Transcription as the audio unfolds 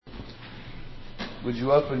Would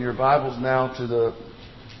you open your Bibles now to the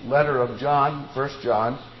letter of John, 1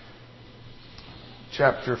 John,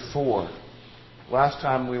 chapter 4. Last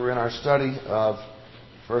time we were in our study of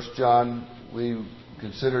 1 John, we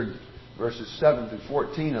considered verses 7 through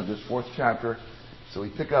 14 of this fourth chapter. So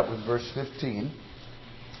we pick up with verse 15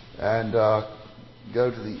 and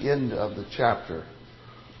go to the end of the chapter.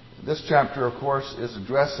 This chapter, of course, is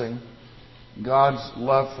addressing God's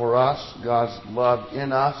love for us, God's love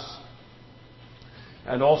in us,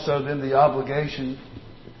 and also then the obligation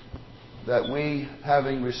that we,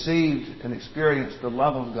 having received and experienced the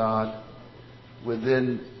love of God, would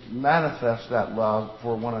then manifest that love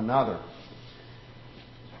for one another.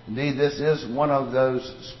 Indeed, this is one of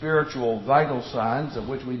those spiritual vital signs of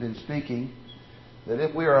which we've been speaking, that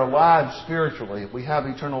if we are alive spiritually, if we have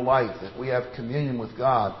eternal life, if we have communion with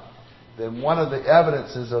God, then one of the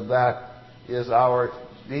evidences of that is our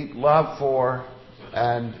deep love for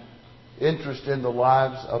and interest in the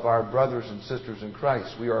lives of our brothers and sisters in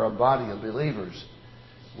Christ. We are a body of believers.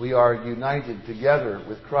 We are united together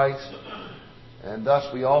with Christ, and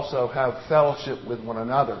thus we also have fellowship with one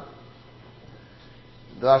another.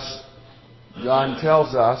 Thus, John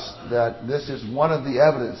tells us that this is one of the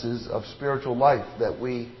evidences of spiritual life, that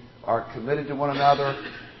we are committed to one another,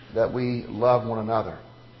 that we love one another.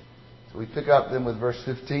 So we pick up then with verse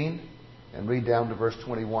 15 and read down to verse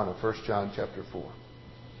 21 of 1 John chapter 4.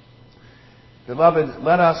 Beloved,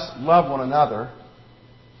 let us love one another.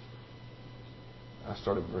 I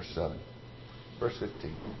started with verse 7. Verse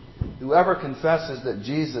 15. Whoever confesses that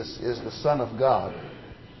Jesus is the Son of God,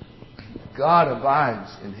 God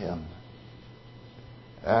abides in him,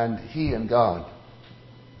 and he in God.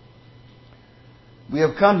 We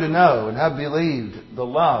have come to know and have believed the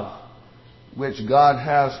love which God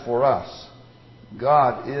has for us.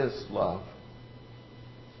 God is love.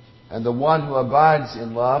 And the one who abides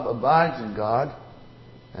in love abides in God,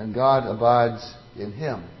 and God abides in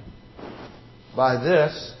him. By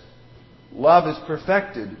this, love is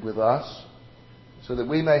perfected with us, so that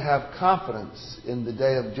we may have confidence in the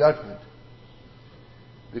day of judgment.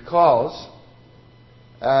 Because,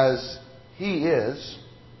 as he is,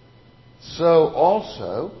 so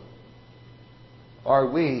also are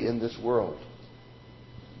we in this world.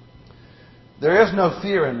 There is no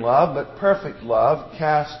fear in love, but perfect love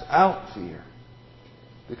casts out fear,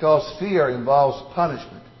 because fear involves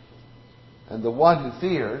punishment, and the one who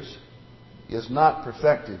fears is not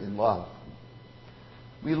perfected in love.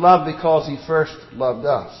 We love because he first loved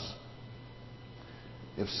us.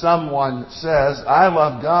 If someone says, I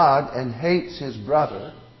love God, and hates his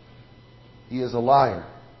brother, he is a liar.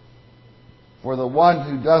 For the one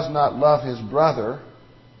who does not love his brother,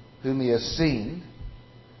 whom he has seen,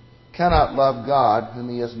 cannot love God, whom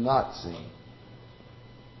he has not seen.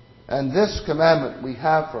 And this commandment we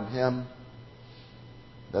have from him,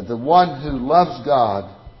 that the one who loves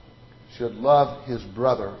God should love his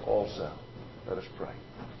brother also. Let us pray.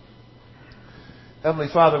 Heavenly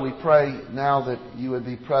Father, we pray now that you would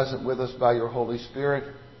be present with us by your Holy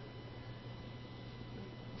Spirit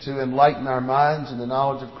to enlighten our minds in the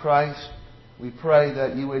knowledge of Christ. We pray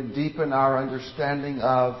that you would deepen our understanding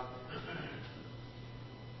of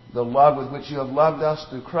the love with which you have loved us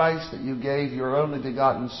through Christ, that you gave your only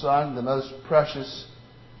begotten Son, the most precious,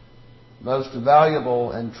 most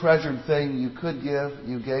valuable and treasured thing you could give,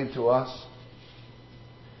 you gave to us.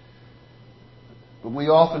 But we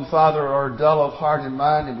often, Father, are dull of heart and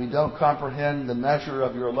mind, and we don't comprehend the measure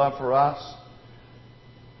of your love for us.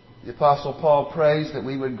 The Apostle Paul prays that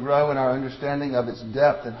we would grow in our understanding of its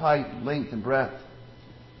depth and height, length and breadth.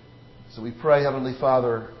 So we pray, Heavenly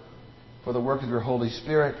Father, for the work of your Holy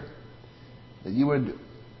Spirit, that you would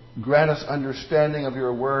grant us understanding of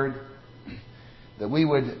your word, that we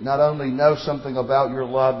would not only know something about your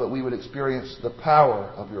love, but we would experience the power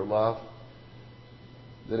of your love,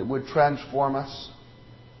 that it would transform us.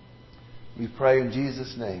 We pray in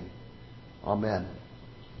Jesus' name. Amen.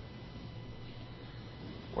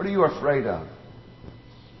 What are you afraid of?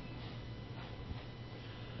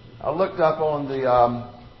 I looked up on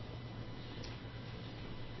the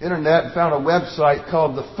internet and found a website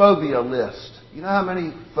called the Phobia List. You know how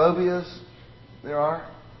many phobias there are?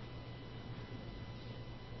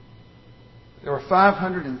 There were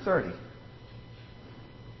 530.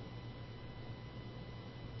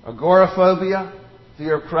 Agoraphobia,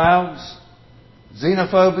 fear of crowds.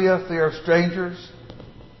 Xenophobia, fear of strangers.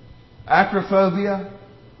 Acrophobia,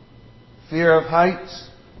 fear of heights.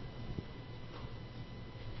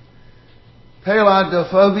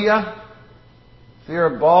 Paladophobia, fear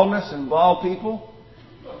of baldness and bald people.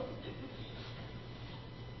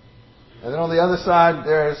 And then on the other side,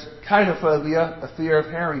 there's chitophobia, a fear of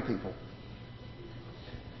hairy people.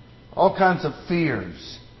 All kinds of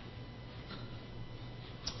fears.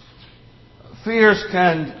 Fears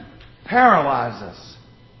can paralyze us.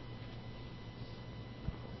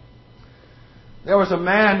 There was a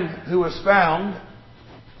man who was found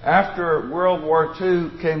after World War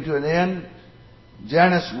II came to an end,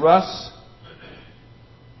 Janus Russ,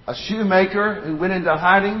 a shoemaker who went into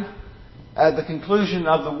hiding at the conclusion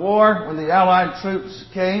of the war when the Allied troops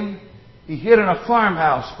came. He hid in a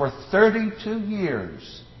farmhouse for 32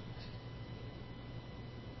 years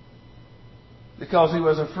because he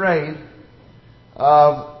was afraid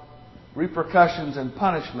of repercussions and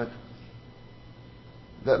punishment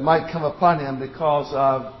that might come upon him because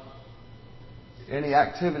of any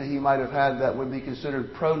activity he might have had that would be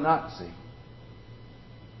considered pro-Nazi.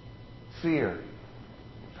 Fear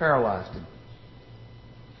paralyzed him.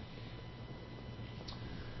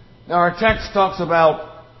 Now our text talks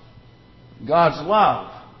about God's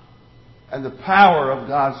love and the power of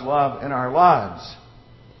God's love in our lives.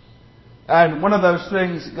 And one of those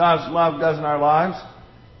things God's love does in our lives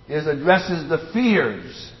is addresses the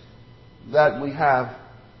fears that we have.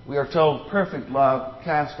 We are told perfect love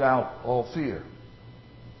casts out all fear.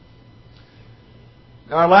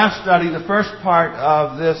 In our last study, the first part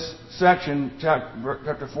of this section,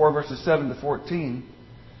 chapter 4, verses 7 to 14,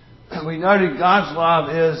 we noted God's love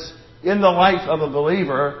is, in the life of a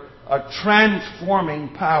believer, a transforming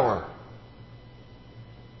power.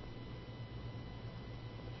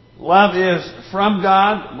 Love is from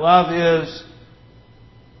God. Love is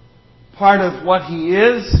part of what He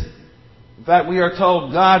is. In fact, we are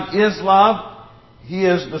told God is love. He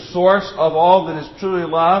is the source of all that is truly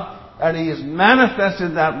love. And He has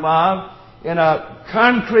manifested that love in a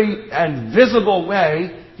concrete and visible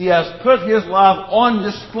way. He has put His love on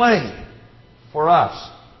display for us,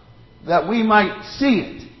 that we might see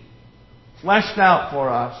it fleshed out for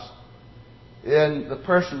us in the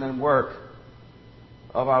person and work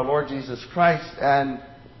of our Lord Jesus Christ, and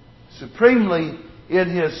supremely in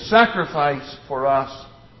His sacrifice for us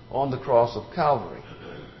on the cross of Calvary.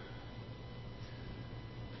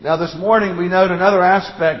 Now this morning we note another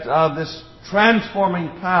aspect of this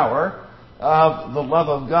transforming power of the love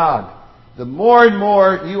of God. The more and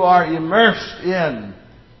more you are immersed in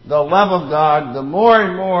the love of God, the more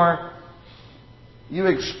and more you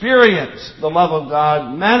experience the love of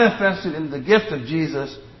God manifested in the gift of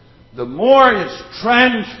Jesus, the more its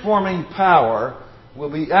transforming power will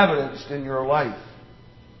be evidenced in your life.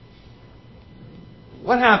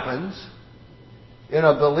 What happens in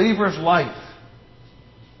a believer's life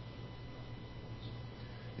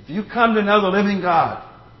if you come to know the living God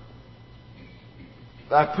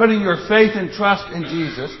by putting your faith and trust in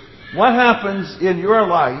Jesus? What happens in your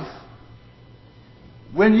life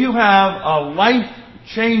when you have a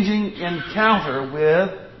life-changing encounter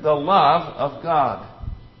with the love of God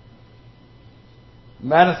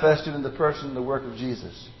manifested in the person and the work of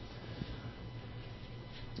Jesus?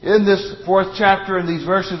 In this 4th chapter, in these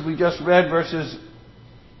verses we just read, verses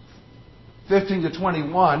 15 to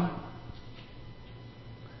 21,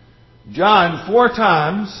 John 4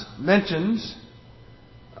 times mentions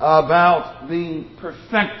about being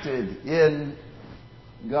perfected in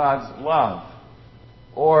God's love,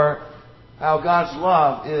 or how God's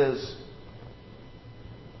love is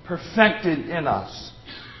perfected in us.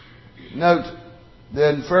 Note,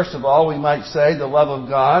 then, first of all, we might say the love of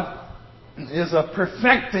God is a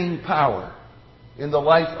perfecting power in the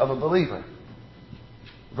life of a believer.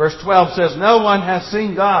 Verse 12 says, "No one has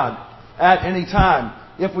seen God at any time.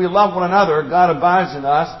 If we love one another, God abides in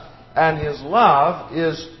us, and His love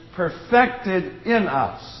is perfected in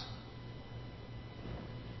us."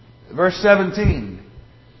 Verse 17,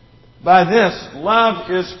 "By this, love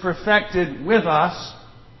is perfected with us,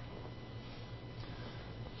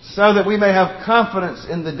 so that we may have confidence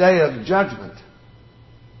in the day of judgment.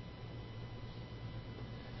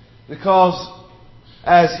 Because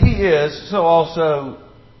as He is, so also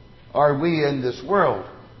are we in this world."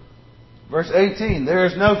 Verse 18, "There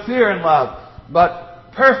is no fear in love,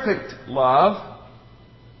 but perfect love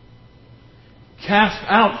casts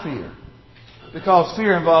out fear." Because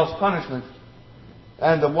fear involves punishment,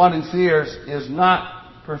 and the one who fears is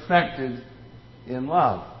not perfected in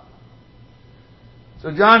love.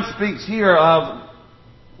 So John speaks here of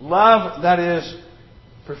love that is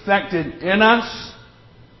perfected in us,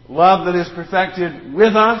 love that is perfected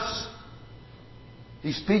with us.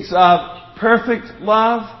 He speaks of perfect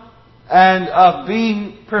love and of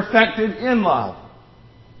being perfected in love.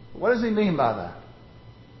 What does he mean by that?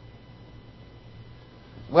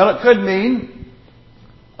 Well, it could mean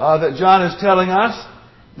that John is telling us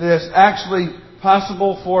that it's actually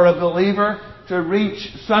possible for a believer to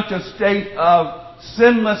reach such a state of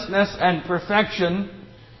sinlessness and perfection,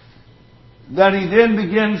 that he then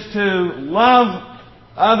begins to love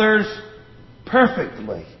others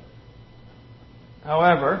perfectly.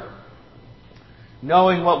 However,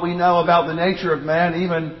 knowing what we know about the nature of man,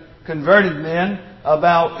 even converted men,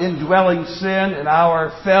 about indwelling sin and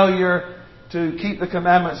our failure to keep the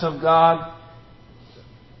commandments of God,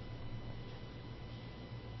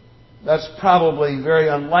 that's probably very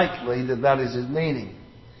unlikely that that is his meaning.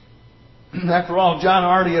 After all, John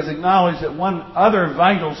already has acknowledged that one other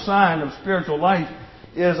vital sign of spiritual life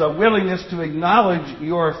is a willingness to acknowledge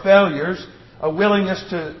your failures, a willingness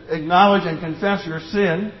to acknowledge and confess your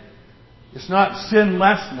sin. It's not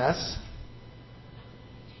sinlessness,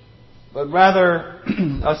 but rather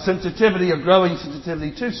a sensitivity, a growing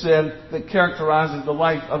sensitivity to sin that characterizes the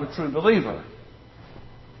life of a true believer.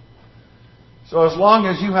 So as long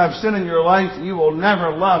as you have sin in your life, you will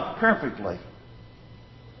never love perfectly.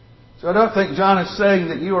 So I don't think John is saying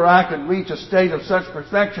that you or I could reach a state of such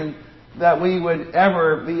perfection that we would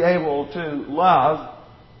ever be able to love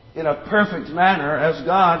in a perfect manner as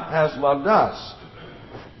God has loved us.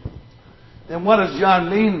 Then what does John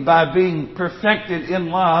mean by being perfected in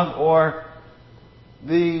love or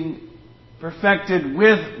being perfected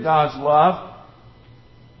with God's love?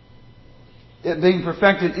 It being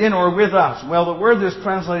perfected in or with us. Well, the word that's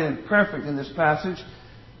translated perfect in this passage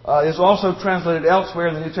is also translated elsewhere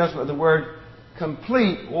in the New Testament with the word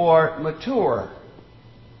complete or mature.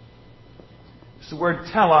 It's the word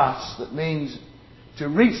telos that means to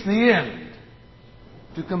reach the end,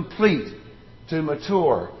 to complete, to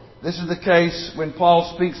mature. This is the case when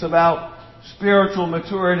Paul speaks about spiritual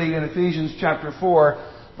maturity in Ephesians chapter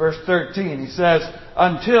 4, verse 13. He says,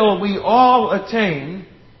 until we all attain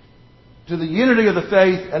to the unity of the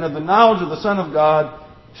faith and of the knowledge of the Son of God,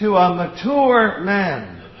 to a mature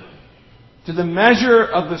man, to the measure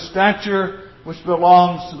of the stature which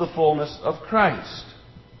belongs to the fullness of Christ.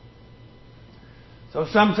 So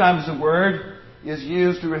sometimes the word is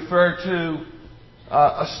used to refer to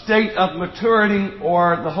a state of maturity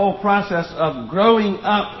or the whole process of growing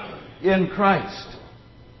up in Christ,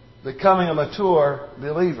 becoming a mature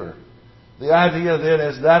believer. The idea then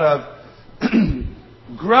is that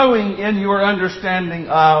of growing in your understanding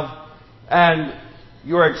of and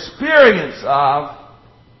your experience of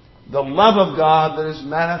the love of God that is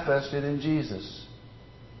manifested in Jesus.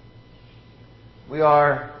 We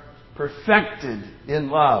are perfected in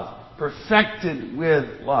love, perfected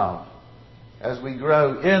with love, as we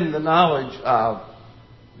grow in the knowledge of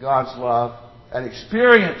God's love and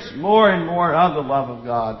experience more and more of the love of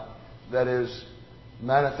God that is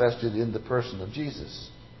manifested in the person of Jesus.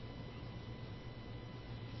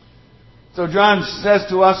 So John says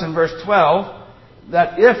to us in verse 12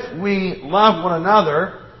 that if we love one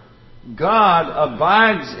another, God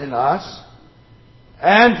abides in us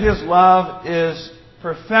and His love is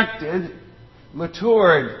perfected,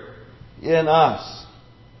 matured in us.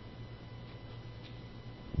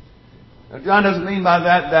 Now, John doesn't mean by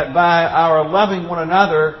that by our loving one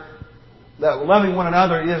another, that loving one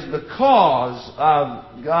another is the cause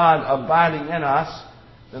of God abiding in us.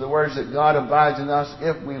 In other words, that God abides in us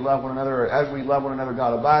if we love one another, or as we love one another,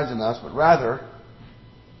 God abides in us. But rather,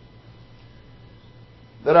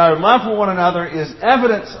 that our love for one another is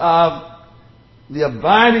evidence of the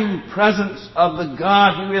abiding presence of the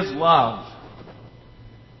God who is love.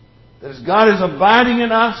 That as God is abiding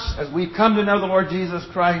in us, as we come to know the Lord Jesus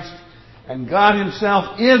Christ, and God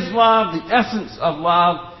Himself is love, the essence of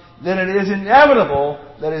love, then it is inevitable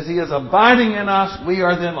that as He is abiding in us, we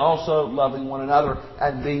are then also loving one another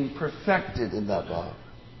and being perfected in that love.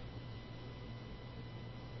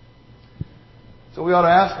 So we ought to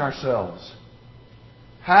ask ourselves,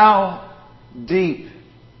 how deep,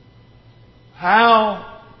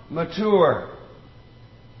 how mature,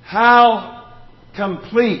 how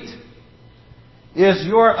complete is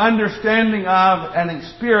your understanding of and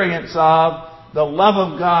experience of the love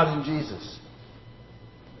of God in Jesus?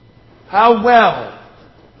 How well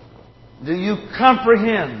do you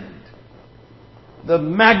comprehend the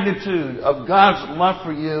magnitude of God's love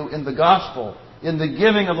for you in the gospel, in the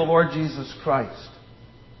giving of the Lord Jesus Christ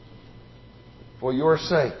for your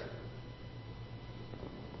sake?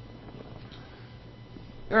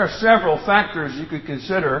 There are several factors you could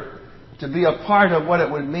consider to be a part of what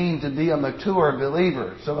it would mean to be a mature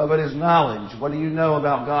believer. Some of it is knowledge. What do you know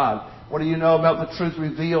about God? What do you know about the truth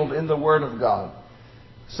revealed in the Word of God?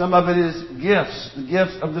 Some of it is gifts, the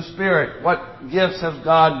gifts of the Spirit. What gifts has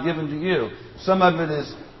God given to you? Some of it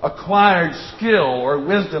is acquired skill or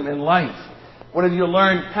wisdom in life. What have you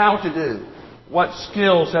learned how to do? What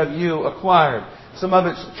skills have you acquired? Some of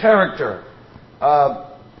it's character.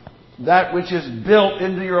 that which is built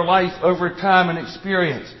into your life over time and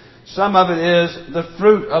experience. Some of it is the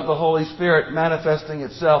fruit of the Holy Spirit manifesting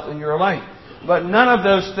itself in your life. But none of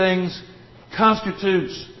those things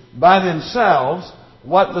constitutes by themselves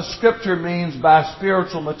what the Scripture means by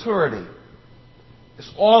spiritual maturity.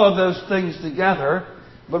 It's all of those things together.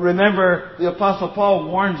 But remember, the Apostle Paul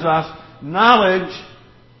warns us, knowledge,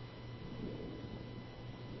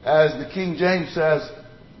 as the King James says,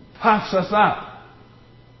 puffs us up.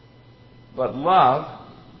 But love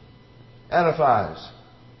edifies.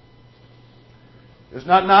 It's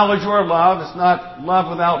not knowledge or love. It's not love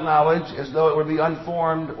without knowledge, as though it would be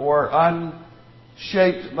unformed or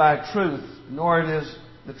unshaped by truth, nor it is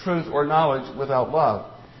the truth or knowledge without love.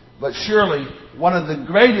 But surely, one of the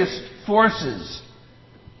greatest forces,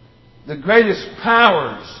 the greatest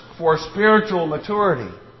powers for spiritual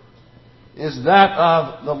maturity is that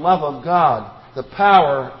of the love of God, the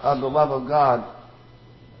power of the love of God,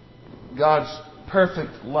 God's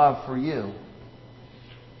perfect love for you,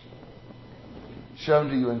 shown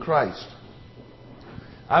to you in Christ.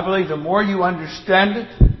 I believe the more you understand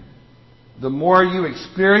it, the more you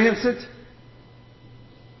experience it,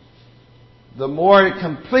 the more it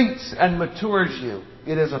completes and matures you.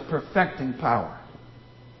 It is a perfecting power.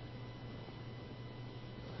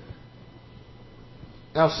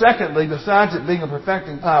 Now, secondly, besides it being a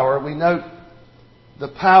perfecting power, we note the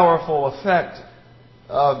powerful effect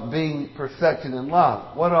of being perfected in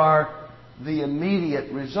love. What are the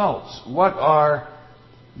immediate results? What are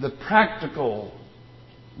the practical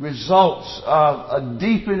results of a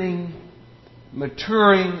deepening,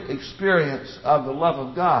 maturing experience of the love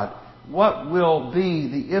of God? What will be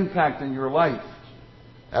the impact in your life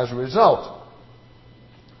as a result?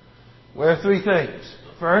 Well, there are three things.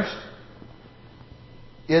 First,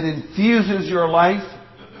 it infuses your life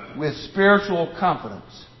with spiritual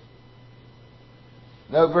confidence.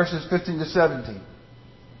 Note verses 15 to 17.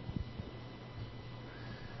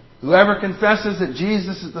 Whoever confesses that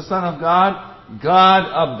Jesus is the Son of God, God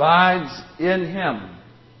abides in him,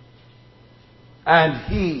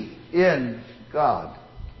 and he in God.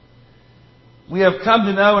 We have come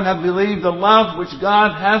to know and have believed the love which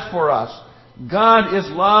God has for us. God is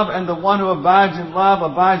love, and the one who abides in love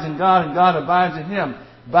abides in God, and God abides in him.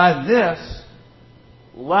 By this,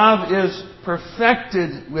 love is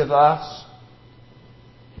perfected with us,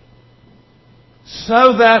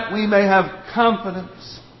 so that we may have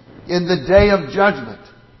confidence in the day of judgment.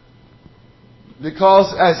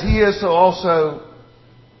 Because as he is, so also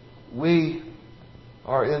we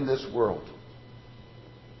are in this world.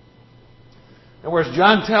 In other words,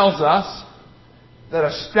 John tells us that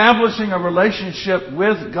establishing a relationship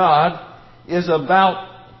with God is about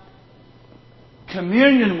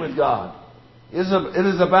communion with God. It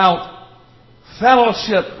is about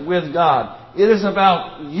fellowship with God. It is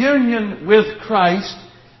about union with Christ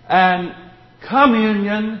and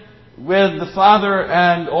communion with the Father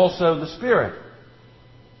and also the Spirit.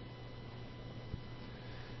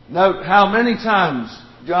 Note how many times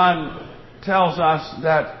John tells us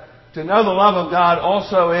that to know the love of God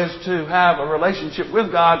also is to have a relationship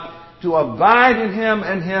with God, to abide in him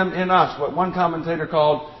and him in us. What one commentator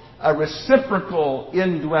called a reciprocal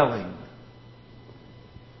indwelling.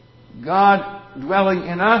 God dwelling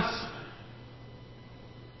in us,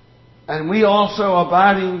 and we also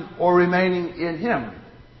abiding or remaining in him.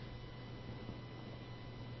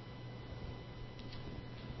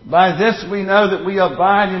 By this we know that we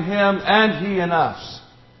abide in him and he in us,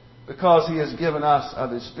 because he has given us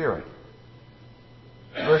of his Spirit.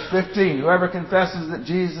 Verse 15, whoever confesses that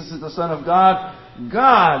Jesus is the Son of God,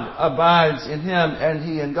 God abides in him and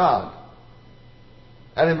he in God.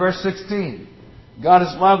 And in verse 16, God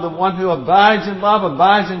is love. The one who abides in love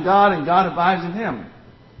abides in God, and God abides in him.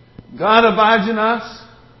 God abides in us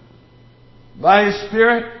by his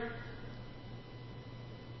Spirit.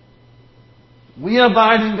 We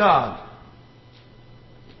abide in God.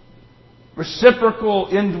 Reciprocal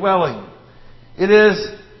indwelling. It is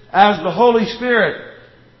as the Holy Spirit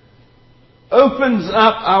opens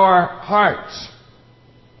up our hearts,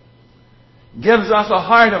 gives us a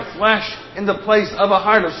heart of flesh in the place of a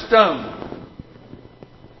heart of stone,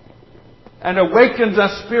 and awakens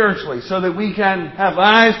us spiritually so that we can have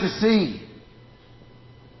eyes to see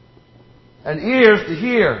and ears to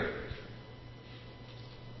hear,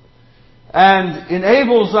 and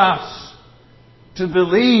enables us to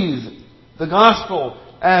believe the gospel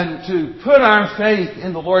and to put our faith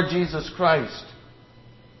in the Lord Jesus Christ.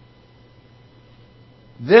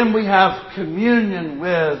 Then we have communion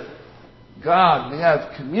with God. We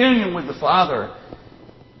have communion with the Father.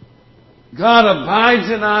 God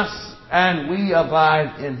abides in us and we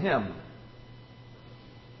abide in him.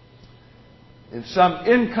 in some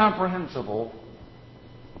incomprehensible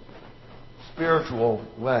spiritual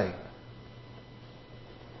way.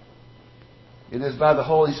 It is by the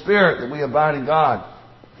Holy Spirit that we abide in God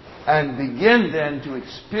and begin then to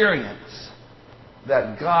experience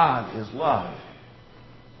that God is love.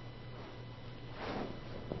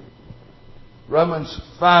 Romans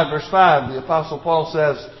 5 verse 5, the Apostle Paul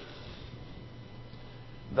says,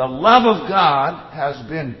 the love of God has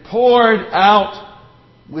been poured out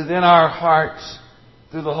within our hearts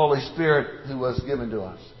through the Holy Spirit who was given to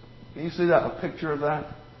us. Can you see that? A picture of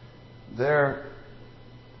that? There,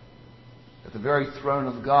 at the very throne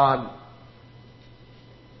of God,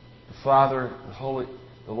 the Father,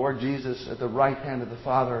 the Lord Jesus at the right hand of the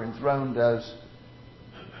Father, enthroned as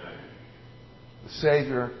the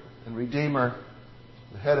Savior and Redeemer,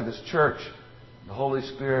 the head of His church, the Holy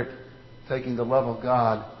Spirit taking the love of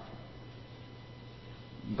God,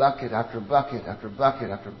 bucket after bucket after bucket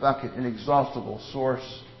after bucket, inexhaustible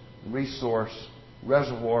source, resource,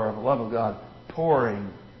 reservoir of the love of God,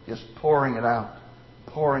 just pouring it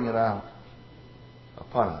out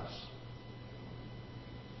upon us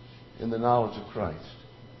in the knowledge of Christ.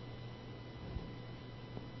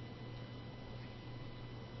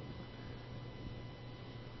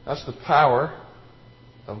 That's the power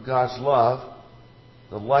of God's love,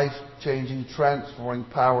 the life-changing, transforming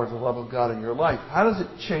power of the love of God in your life. How does it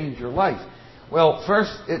change your life? Well,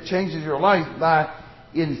 first, it changes your life by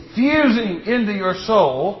infusing into your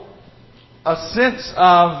soul a sense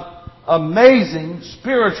of amazing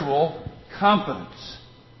spiritual confidence.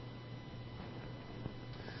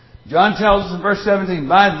 John tells us in verse 17,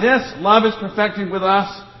 by this love is perfected with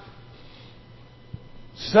us,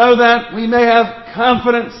 so that we may have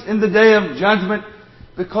confidence in the day of judgment,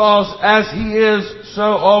 because as He is, so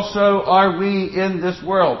also are we in this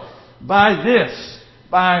world. By this,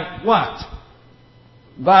 by what?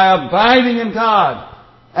 By abiding in God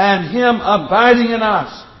and Him abiding in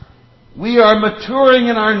us, we are maturing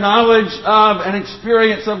in our knowledge of and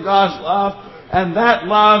experience of God's love, and that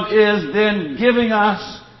love is then giving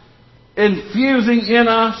us, infusing in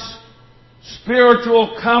us,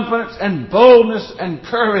 spiritual confidence and boldness and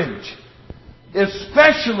courage,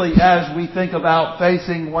 especially as we think about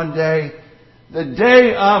facing one day the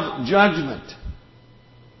day of judgment.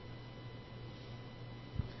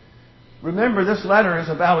 Remember, this letter is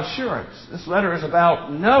about assurance. This letter is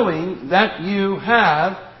about knowing that you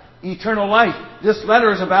have eternal life. This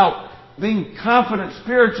letter is about being confident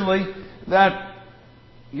spiritually that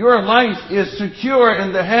your life is secure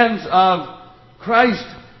in the hands of Christ,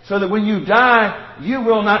 so that when you die, you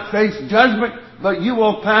will not face judgment, but you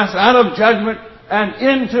will pass out of judgment and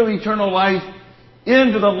into eternal life,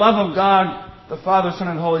 into the love of God, the Father, Son,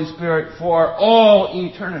 and Holy Spirit for all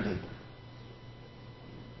eternity.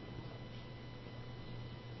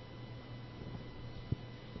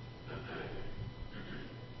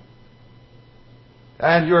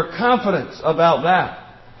 And your confidence about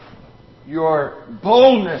that, your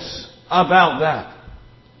boldness about that,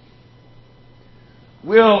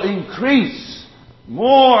 will increase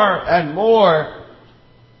more and more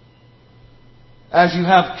as you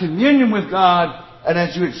have communion with God and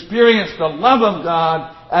as you experience the love of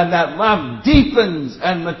God, and that love deepens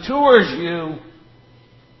and matures you,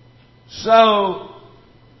 so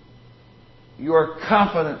your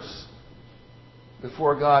confidence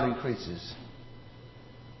before God increases.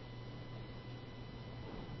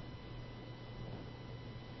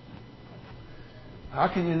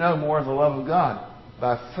 How can you know more of the love of God?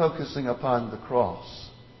 By focusing upon the cross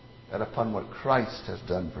and upon what Christ has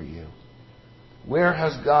done for you. Where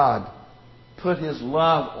has God put His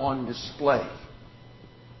love on display?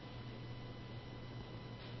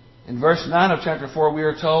 In verse 9 of chapter 4 we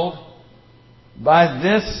are told, by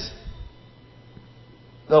this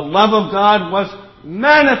the love of God was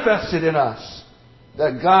manifested in us,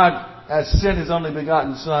 that God has sent His only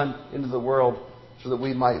begotten Son into the world so that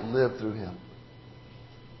we might live through Him.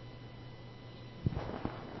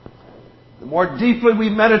 The more deeply we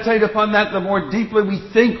meditate upon that, the more deeply we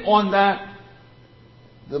think on that,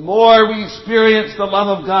 the more we experience the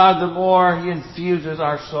love of God, the more He infuses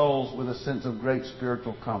our souls with a sense of great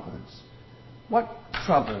spiritual confidence. What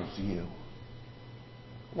troubles you?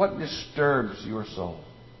 What disturbs your soul?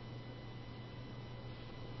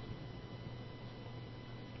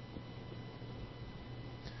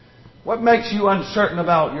 What makes you uncertain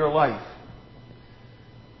about your life?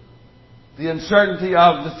 The uncertainty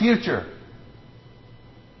of the future.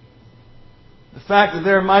 The fact that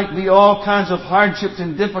there might be all kinds of hardships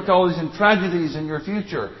and difficulties and tragedies in your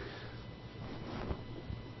future.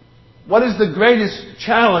 What is the greatest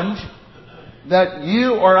challenge that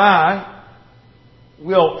you or I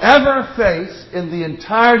will ever face in the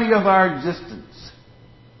entirety of our existence.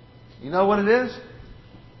 You know what it is?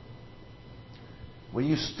 When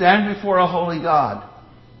you stand before a holy God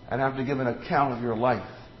and have to give an account of your life.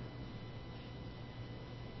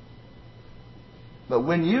 But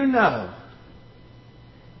when you know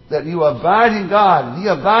that you abide in God and He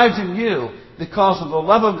abides in you because of the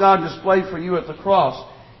love of God displayed for you at the cross,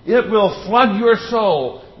 it will flood your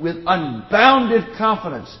soul with unbounded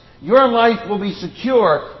confidence. Your life will be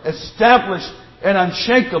secure, established, and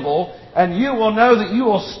unshakable, and you will know that you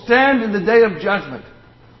will stand in the day of judgment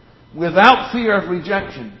without fear of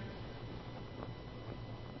rejection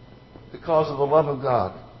because of the love of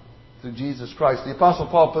God through Jesus Christ. The Apostle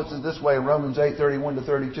Paul puts it this way in Romans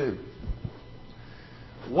 8:31-32.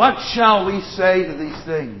 What shall we say to these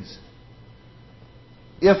things?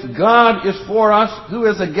 If God is for us, who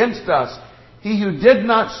is against us? He who did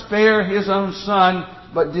not spare His own Son,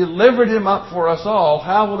 but delivered Him up for us all,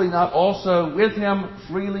 how will He not also with Him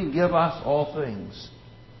freely give us all things?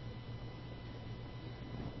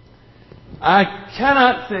 I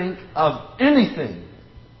cannot think of anything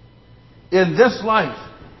in this life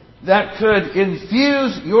that could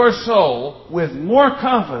infuse your soul with more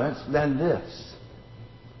confidence than this.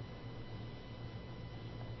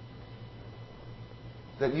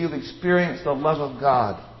 That you've experienced the love of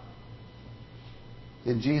God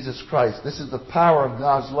in Jesus Christ. This is the power of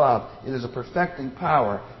God's love. It is a perfecting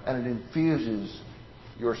power, and it infuses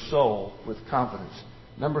your soul with confidence.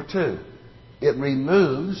 Number 2, it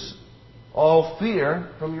removes all fear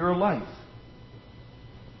from your life.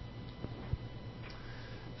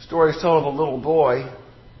 The story is told of a little boy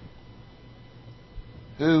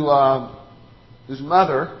whose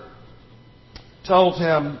mother told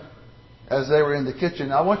him as they were in the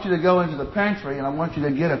kitchen, I want you to go into the pantry and I want you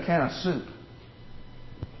to get a can of soup.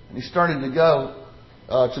 And he started to go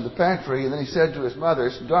to the pantry, and then he said to his mother,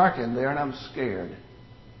 it's dark in there and I'm scared.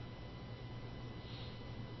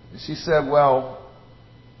 And she said, well,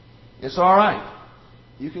 it's all right.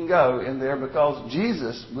 You can go in there because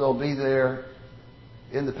Jesus will be there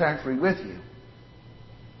in the pantry with you.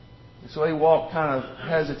 And so he walked kind of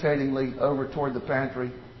hesitatingly over toward the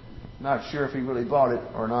pantry, not sure if he really bought it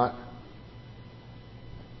or not.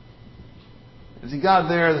 As he got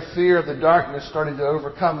there, the fear of the darkness started to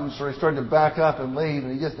overcome him, so he started to back up and leave.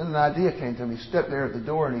 And then an idea came to him. He stepped there at the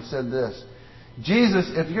door and he said this, Jesus,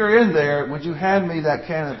 if you're in there, would you hand me that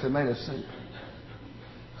can of tomato soup?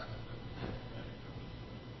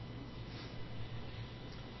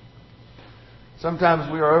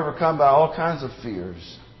 Sometimes we are overcome by all kinds of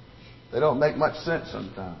fears. They don't make much sense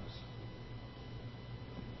sometimes.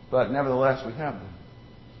 But nevertheless, we have them.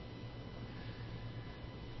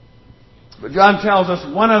 But John tells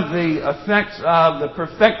us one of the effects of the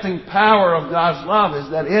perfecting power of God's love is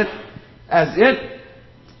that as it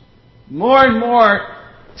more and more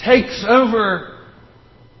takes over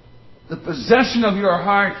the possession of your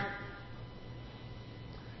heart,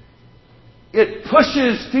 it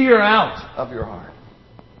pushes fear out of your heart.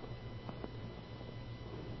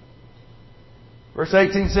 Verse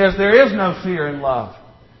 18 says, there is no fear in love,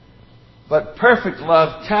 but perfect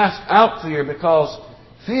love casts out fear, because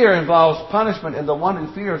fear involves punishment, and the one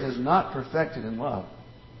who fears is not perfected in love.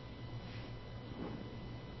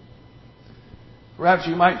 Perhaps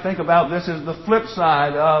you might think about this as the flip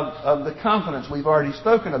side of the confidence we've already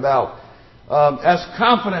spoken about. As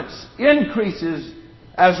confidence increases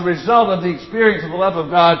as a result of the experience of the love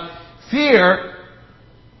of God, fear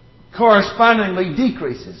correspondingly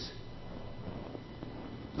decreases.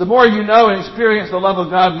 The more you know and experience the love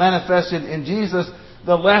of God manifested in Jesus,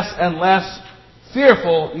 the less and less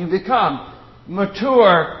fearful you become.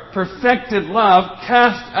 Mature, perfected love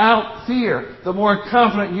casts out fear. The more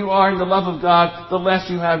confident you are in the love of God, the less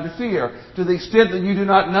you have to fear. To the extent that you do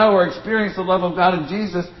not know or experience the love of God in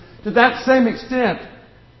Jesus, to that same extent,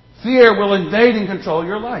 fear will invade and control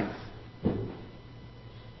your life.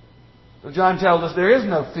 So John tells us there is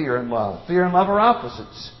no fear in love. Fear and love are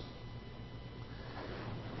opposites.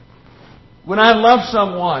 When I love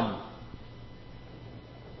someone,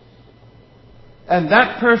 and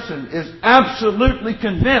that person is absolutely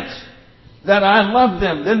convinced that I love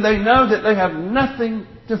them, then they know that they have nothing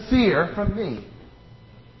to fear from me.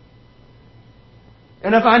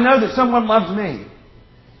 And if I know that someone loves me,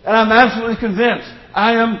 and I'm absolutely convinced,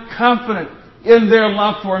 I am confident in their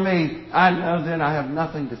love for me, I know then I have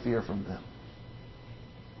nothing to fear from them.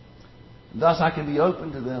 Thus I can be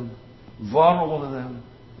open to them, vulnerable to them,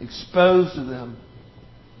 exposed to them,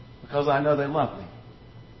 because I know they love me.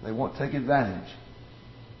 They won't take advantage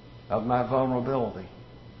of my vulnerability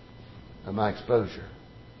and my exposure.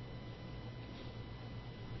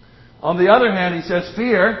 On the other hand, he says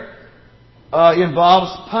fear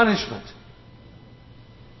involves punishment.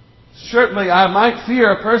 Certainly, I might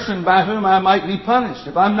fear a person by whom I might be punished.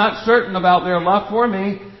 If I'm not certain about their love for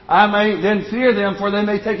me, I may then fear them, for they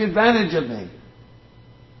may take advantage of me.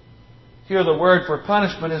 Here, the word for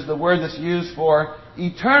punishment is the word that's used for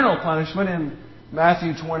eternal punishment in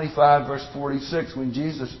Matthew 25, verse 46, when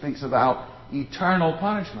Jesus speaks about eternal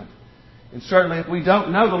punishment. And certainly, if we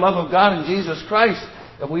don't know the love of God in Jesus Christ,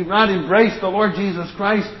 if we've not embraced the Lord Jesus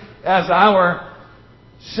Christ as our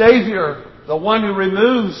Savior, the one who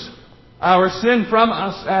removes our sin from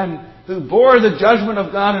us and who bore the judgment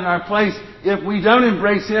of God in our place, if we don't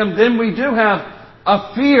embrace Him, then we do have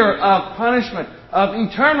a fear of punishment, of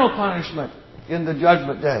eternal punishment in the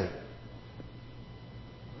judgment day.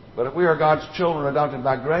 But if we are God's children adopted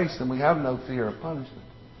by grace, then we have no fear of punishment,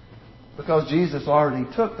 because Jesus already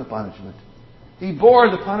took the punishment. He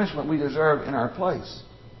bore the punishment we deserve in our place.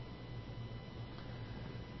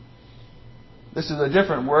 This is a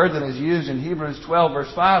different word than is used in Hebrews 12,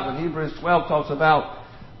 verse 5. When Hebrews 12 talks about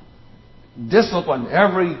discipline.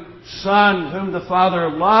 Every son whom the Father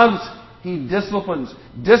loves, He disciplines.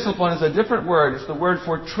 Discipline is a different word. It's the word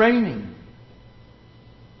for training.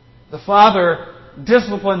 The Father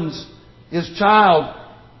disciplines His child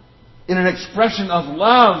in an expression of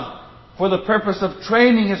love for the purpose of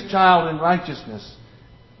training His child in righteousness.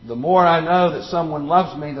 The more I know that someone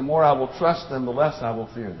loves me, the more I will trust them, the less I will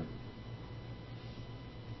fear them.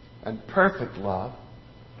 And perfect love,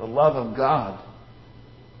 the love of God,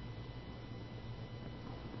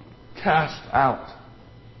 casts out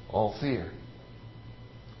all fear.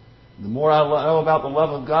 The more I know about the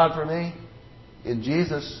love of God for me, in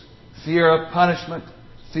Jesus, fear of punishment,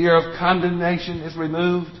 fear of condemnation is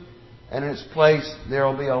removed, and in its place there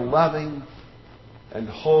will be a loving and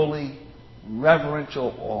holy,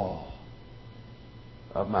 reverential awe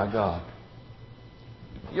of my God.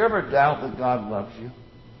 You ever doubt that God loves you?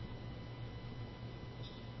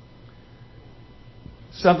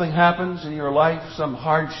 Something happens in your life, some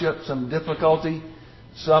hardship, some difficulty,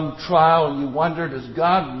 some trial, and you wonder, does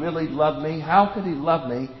God really love me? How could He love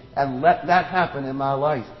me and let that happen in my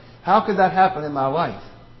life? How could that happen in my life?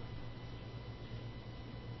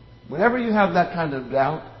 Whenever you have that kind of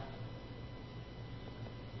doubt,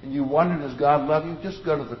 and you wonder, does God love you? Just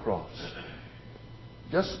go to the cross.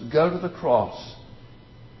 Just go to the cross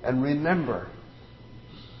and remember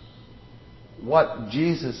what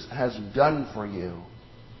Jesus has done for you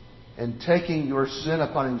in taking your sin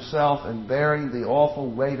upon Himself and bearing the awful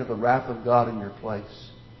weight of the wrath of God in your place.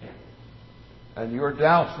 And your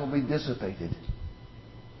doubts will be dissipated.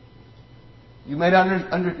 You may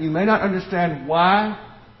not understand why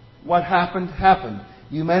what happened.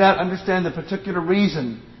 You may not understand the particular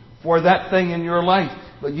reason for that thing in your life.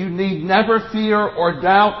 But you need never fear or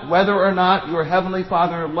doubt whether or not your Heavenly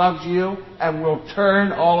Father loves you and will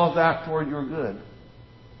turn all of that toward your good.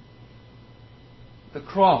 The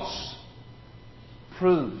cross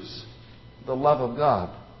proves the love of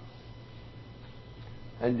God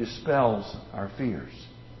and dispels our fears.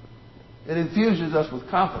 It infuses us with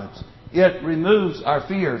confidence. It removes our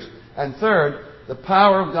fears. And third, the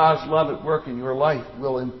power of God's love at work in your life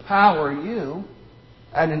will empower you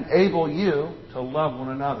and enable you to love one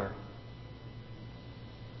another.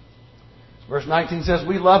 Verse 19 says,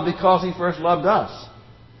 we love because He first loved us.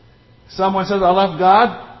 Someone says, I love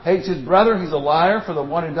God, hates his brother, he's a liar. For the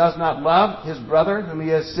one who does not love his brother whom he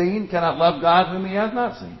has seen cannot love God whom he has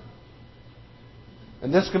not seen.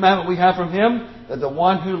 And this commandment we have from Him, that the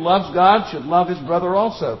one who loves God should love his brother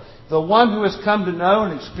also. The one who has come to know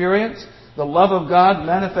and experience the love of God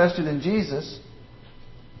manifested in Jesus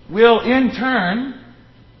will in turn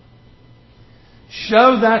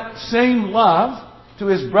show that same love to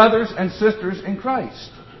his brothers and sisters in Christ.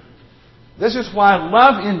 This is why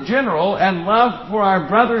love in general and love for our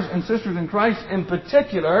brothers and sisters in Christ in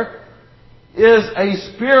particular is a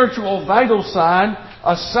spiritual vital sign,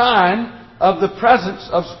 a sign of the presence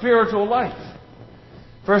of spiritual life.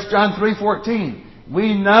 1 John 3:14.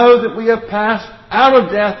 We know that we have passed out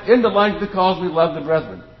of death into life because we love the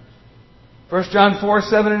brethren. 1 John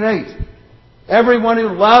 4:7 and 8. Everyone who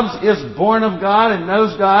loves is born of God and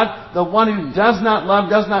knows God. The one who does not love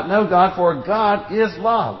does not know God, for God is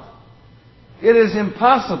love. It is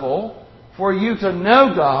impossible for you to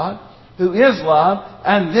know God, who is love,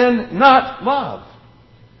 and then not love.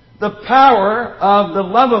 The power of the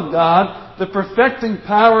love of God, the perfecting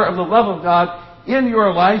power of the love of God in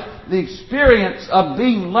your life, the experience of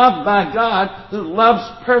being loved by God, who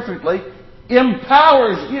loves perfectly,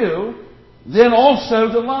 empowers you then also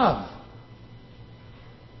to love.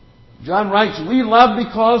 John writes, we love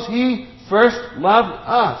because He first loved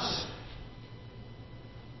us.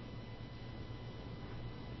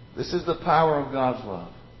 This is the power of God's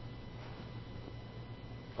love.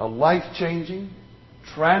 A life-changing,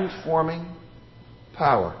 transforming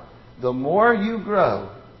power. The more you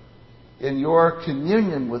grow in your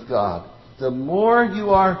communion with God, the more you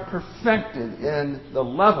are perfected in the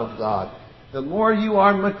love of God, the more you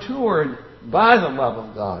are matured by the love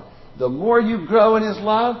of God, the more you grow in His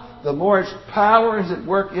love, the more its power is at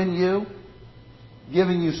work in you,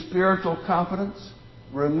 giving you spiritual confidence,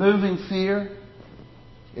 removing fear,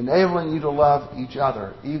 enabling you to love each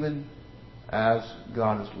other, even as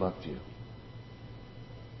God has loved you.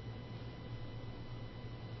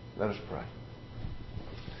 Let us pray.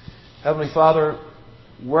 Heavenly Father,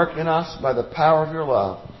 work in us by the power of your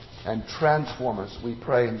love and transform us, we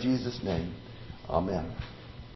pray in Jesus' name. Amen.